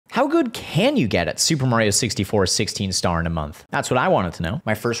How good can you get at Super Mario 64 16 star in a month? That's what I wanted to know.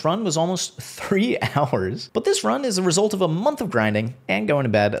 My first run was almost 3 hours, but this run is a result of a month of grinding and going to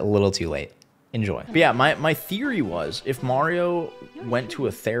bed a little too late. Enjoy. But yeah, my theory was if Mario went to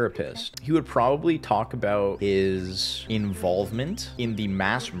a therapist, he would probably talk about his involvement in the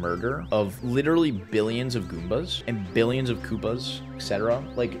mass murder of literally billions of Goombas and billions of Koopas, etc.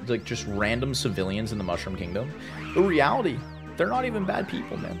 Like just random civilians in the Mushroom Kingdom. The reality, they're not even bad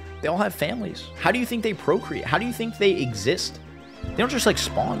people, man. They all have families. How do you think they procreate? How do you think they exist? They don't just like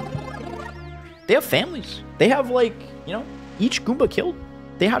spawn. They have families. They have like, you know, each Goomba killed.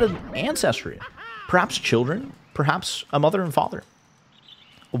 They had an ancestry. Perhaps children. Perhaps a mother and father.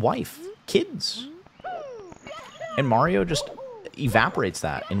 A wife. Kids. And Mario just evaporates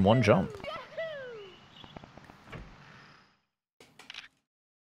that in one jump.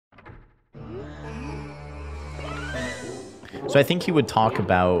 So I think he would talk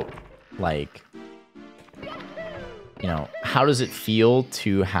about, like, you know, how does it feel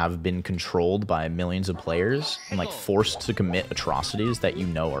to have been controlled by millions of players and, like, forced to commit atrocities that you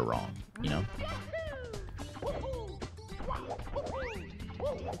know are wrong, you know?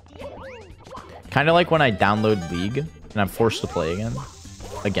 Kind of like when I download League and I'm forced to play again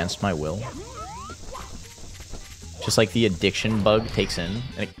against my will. Just like the addiction bug takes in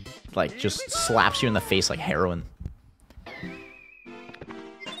and it, like, just slaps you in the face like heroin.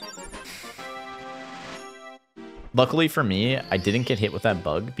 Luckily for me, I didn't get hit with that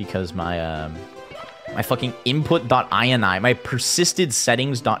bug because my my fucking input.ini, my persisted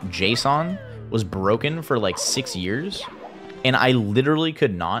settings.json was broken for like 6 years, and I literally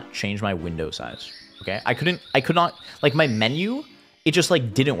could not change my window size. Okay, I could not, like, my menu, it just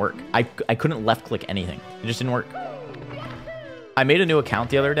like didn't work. I couldn't left click anything. It just didn't work. I made a new account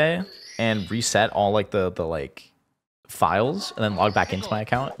the other day and reset all like the like files and then logged back into my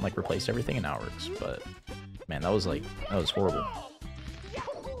account and like replaced everything, and now it works. But man, that was horrible.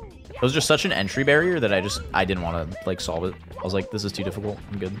 It was just such an entry barrier that I didn't want to like solve it. I was like, this is too difficult.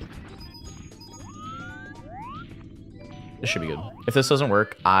 I'm good. This should be good. If this doesn't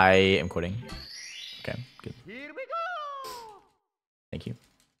work, I am quitting. Okay, good. Thank you.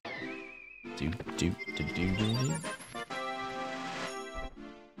 Do.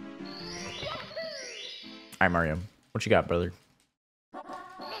 All right, Mario. What you got, brother?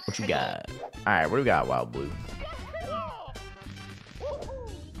 What you got? All right, what do we got, Wild Blue?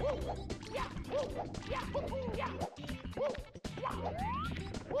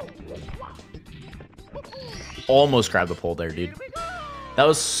 Almost grabbed the pole there, dude. That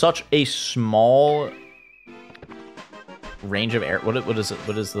was such a small range of air. What is it?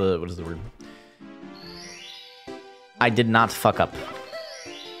 What is the word? I did not fuck up.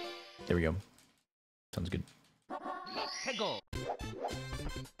 There we go. Sounds good.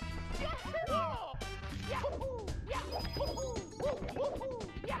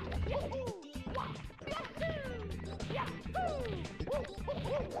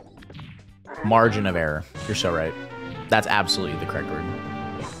 Margin of error. You're so right. That's absolutely the correct word.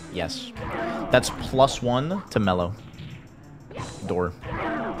 Yes. That's +1 to mellow. Door.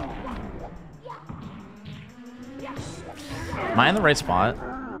 Am I in the right spot?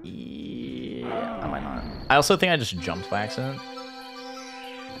 Yeah, I might not. I also think I just jumped by accident.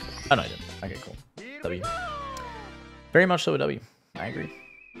 Oh, no, I didn't. Okay, cool. W. Very much so a W. I agree.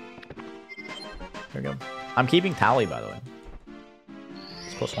 There we go. I'm keeping tally, by the way.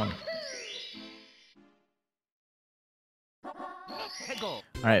 It's +1.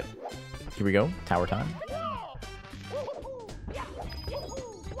 All right, here we go. Tower time.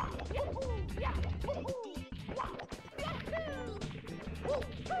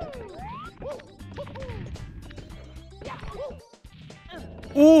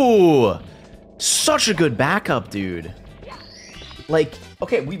 Ooh, such a good backup, dude. Like,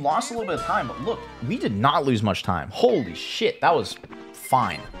 okay, we lost a little bit of time, but look, we did not lose much time. Holy shit, that was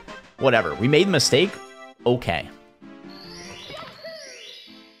fine. Whatever, we made a mistake. Okay.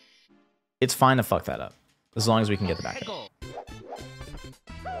 It's fine to fuck that up, as long as we can get the backup.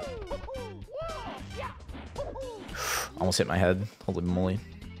 Almost hit my head. Holy moly.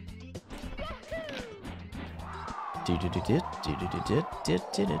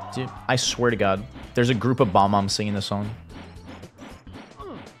 I swear to God, there's a group of bomb-bombs singing this song.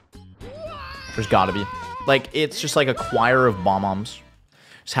 There's gotta be. Like, it's just like a choir of bomb-bombs.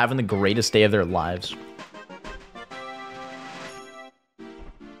 Just having the greatest day of their lives.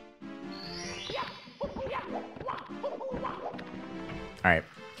 Alright,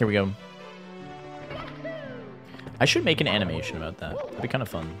 here we go. I should make an animation about that. That'd be kind of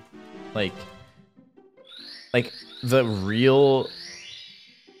fun. Like the real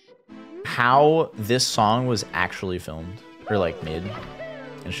how this song was actually filmed or like made.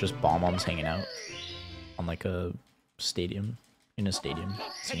 And it's just Bomb-Bombs hanging out on like a stadium, in a stadium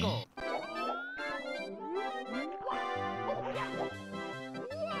singing.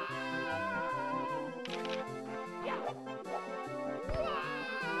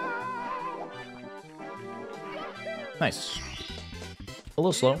 Nice. A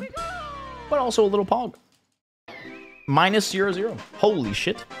little slow, but also a little pog. -0-0. Holy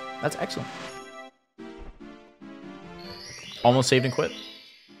shit. That's excellent. Almost saved and quit.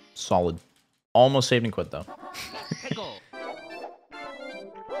 Solid. Almost saved and quit, though.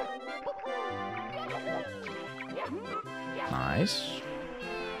 Nice.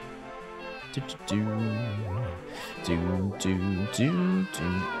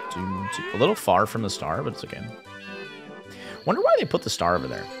 A little far from the star, but it's okay. Wonder why they put the star over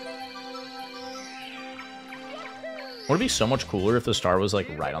there. Would it be so much cooler if the star was like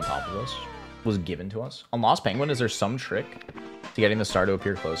right on top of us? Was given to us? On Lost Penguin, is there some trick to getting the star to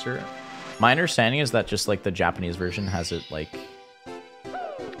appear closer? My understanding is that just like the Japanese version has it like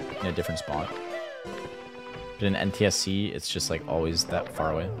in a different spot. But in NTSC, it's just like always that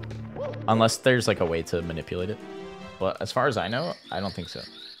far away. Unless there's like a way to manipulate it. But as far as I know, I don't think so.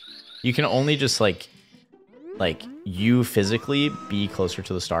 You can only just like you physically be closer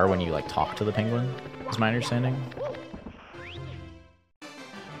to the star when you like talk to the penguin, is my understanding.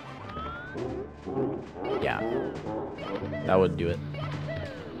 Yeah, that would do it.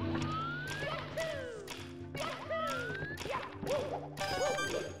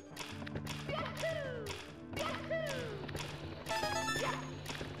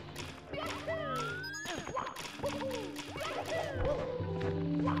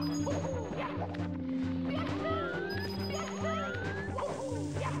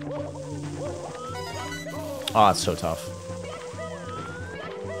 Oh, it's so tough.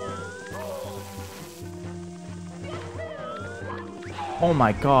 Oh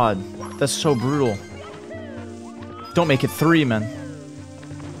my god. That's so brutal. Don't make it 3, man.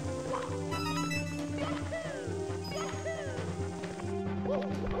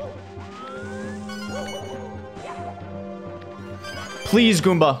 Please,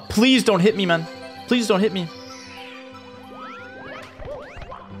 Goomba. Please don't hit me, man. Please don't hit me.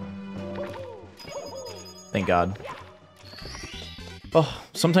 Thank God. Oh,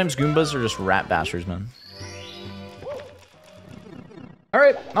 sometimes Goombas are just rat bastards, man.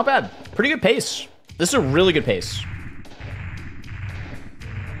 Alright, not bad. Pretty good pace. This is a really good pace.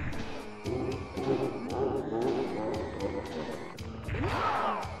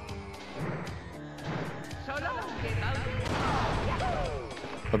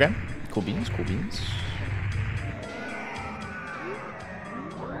 Okay, cool beans, cool beans.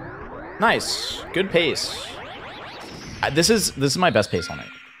 Nice, good pace. This is my best pace on it.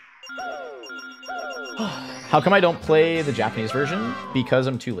 How come I don't play the Japanese version? Because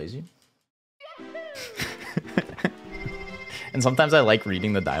I'm too lazy. And sometimes I like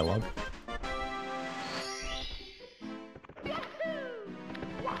reading the dialogue.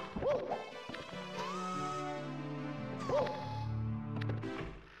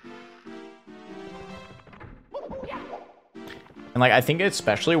 And like, I think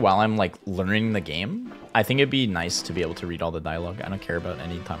especially while I'm like learning the game, I think it'd be nice to be able to read all the dialogue. I don't care about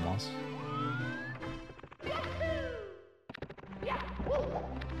any time loss.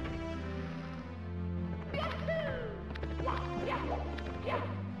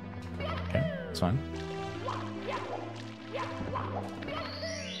 Okay, that's fine.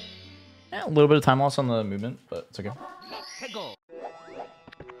 Yeah, a little bit of time loss on the movement, but it's okay.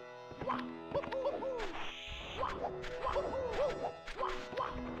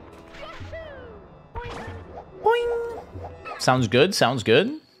 Boing. Sounds good, sounds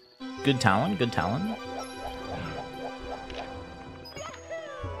good. Good talent, good talent.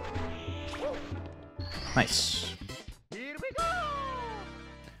 Nice.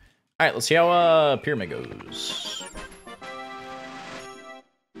 Alright, let's see how Pyramid goes.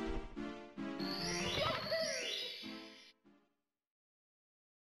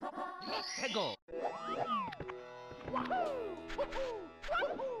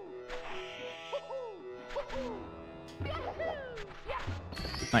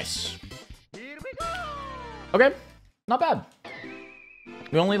 Nice. Okay, not bad.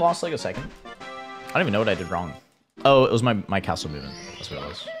 We only lost like a second. I don't even know what I did wrong. Oh, it was my castle movement. That's what it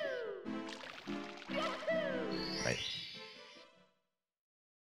was. Right.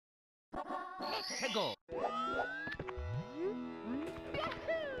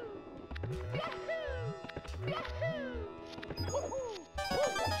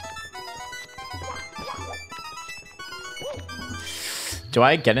 Do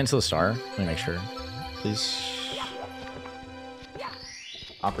I get into the star? Let me make sure. Please.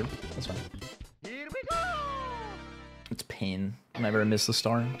 Awkward. That's fine. It's pain whenever I miss the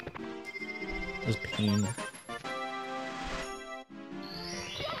star. It's pain.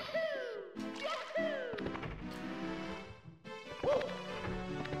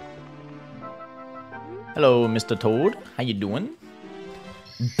 Hello, Mr. Toad. How you doing?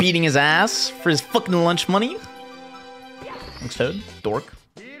 Beating his ass for his fucking lunch money. Thanks, Toad. Dork.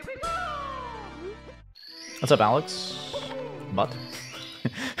 What's up, Alex? Butt.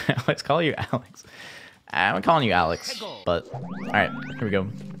 I always call you Alex. I'm calling you Alex, but... Alright, here we go.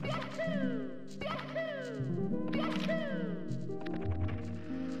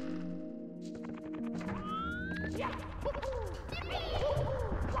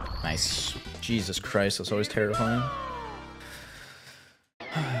 Nice. Jesus Christ, that's always terrifying.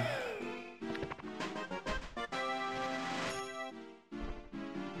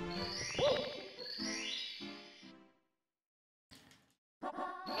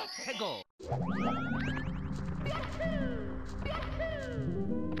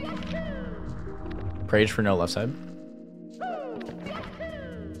 Rage for no left side.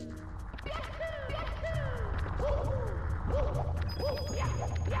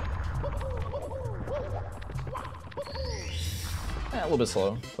 A little bit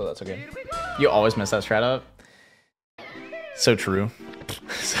slow, but that's okay. You always mess that strat up. So true.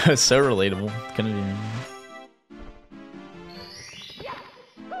 so relatable. Couldn't even...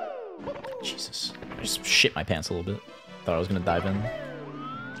 Jesus. I just shit my pants a little bit. Thought I was gonna dive in.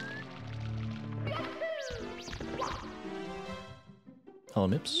 Hello,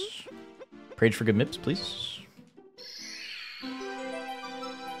 Mips. Prayed for good Mips, please.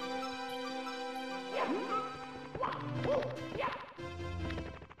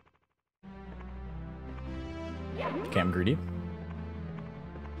 Okay, I'm greedy.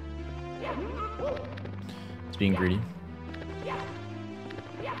 It's being greedy.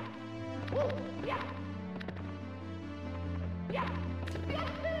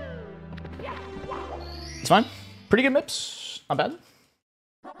 It's fine. Pretty good Mips. Not bad.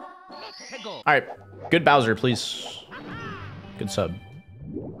 Alright, good Bowser, please. Good sub.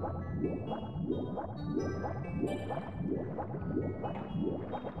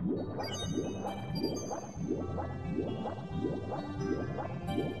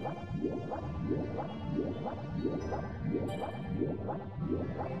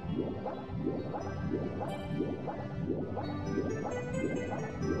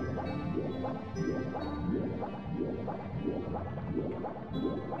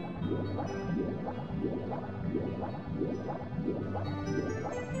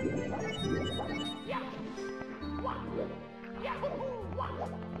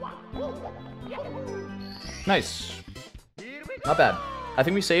 Nice. Not bad. I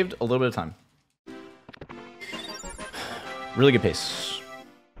think we saved a little bit of time. Really good pace.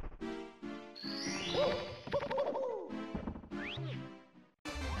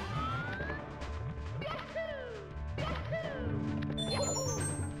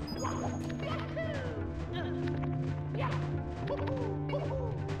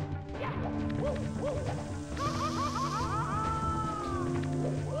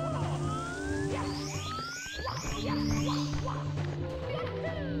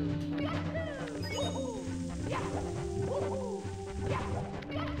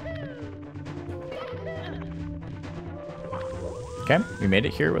 Okay, we made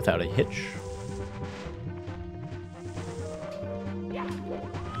it here without a hitch.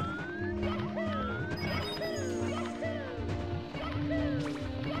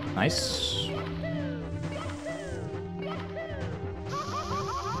 Nice.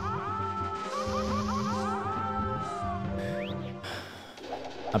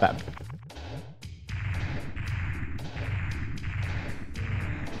 Not bad.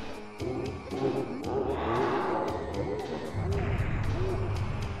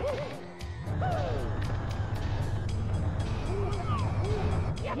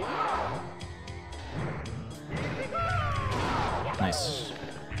 Nice.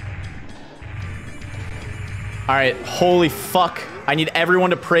 All right, holy fuck. I need everyone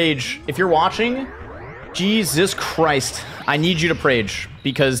to prage. If you're watching, Jesus Christ, I need you to prage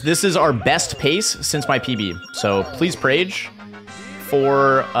because this is our best pace since my PB. So please prage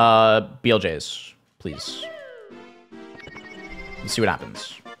for BLJs, please. Let's see what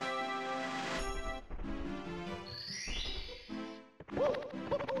happens.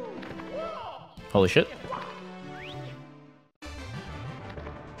 Holy shit.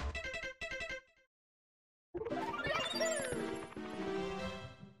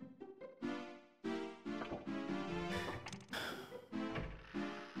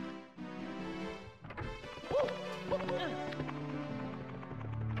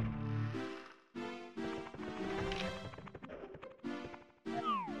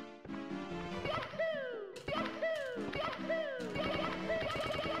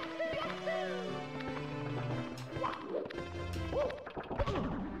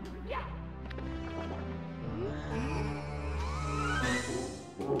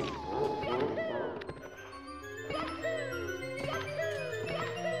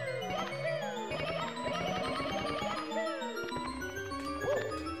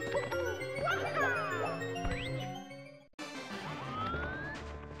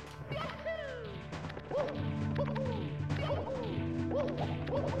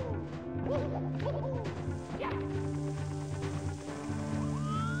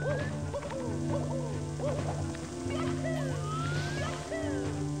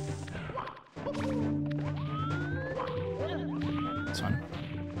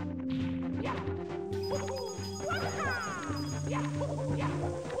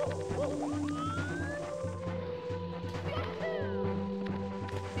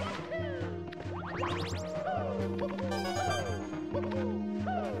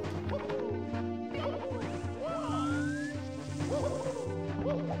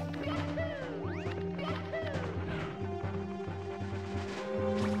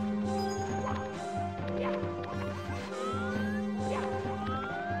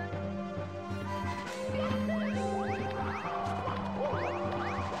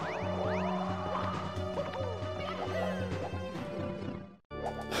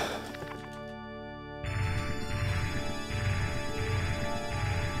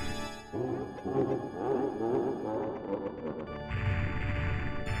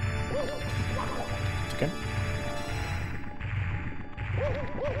 Okay.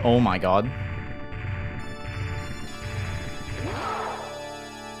 Oh my god.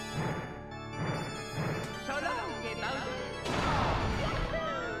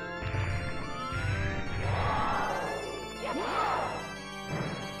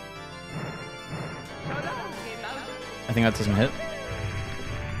 I think that doesn't hit.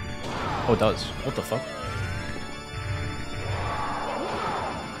 Oh, it does. What the fuck?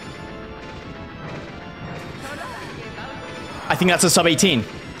 I think that's a sub 18.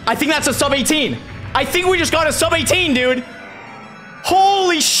 I think that's a sub 18. I think we just got a sub 18, dude.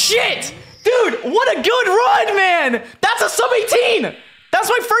 Holy shit. Dude, what a good run, man. That's a sub 18. That's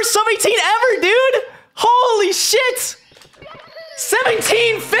my first sub 18 ever, dude. Holy shit.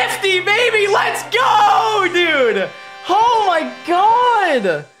 1750, baby. Let's go, dude. Oh my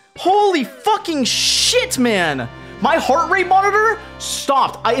god. Holy fucking shit, man. My heart rate monitor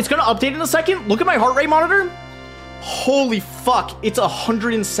stopped. It's gonna update in a second. Look at my heart rate monitor. Holy fuck. It's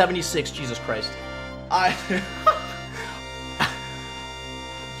 176. Jesus Christ.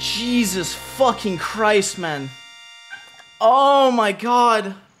 Jesus fucking Christ, man. Oh my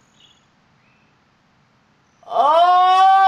god.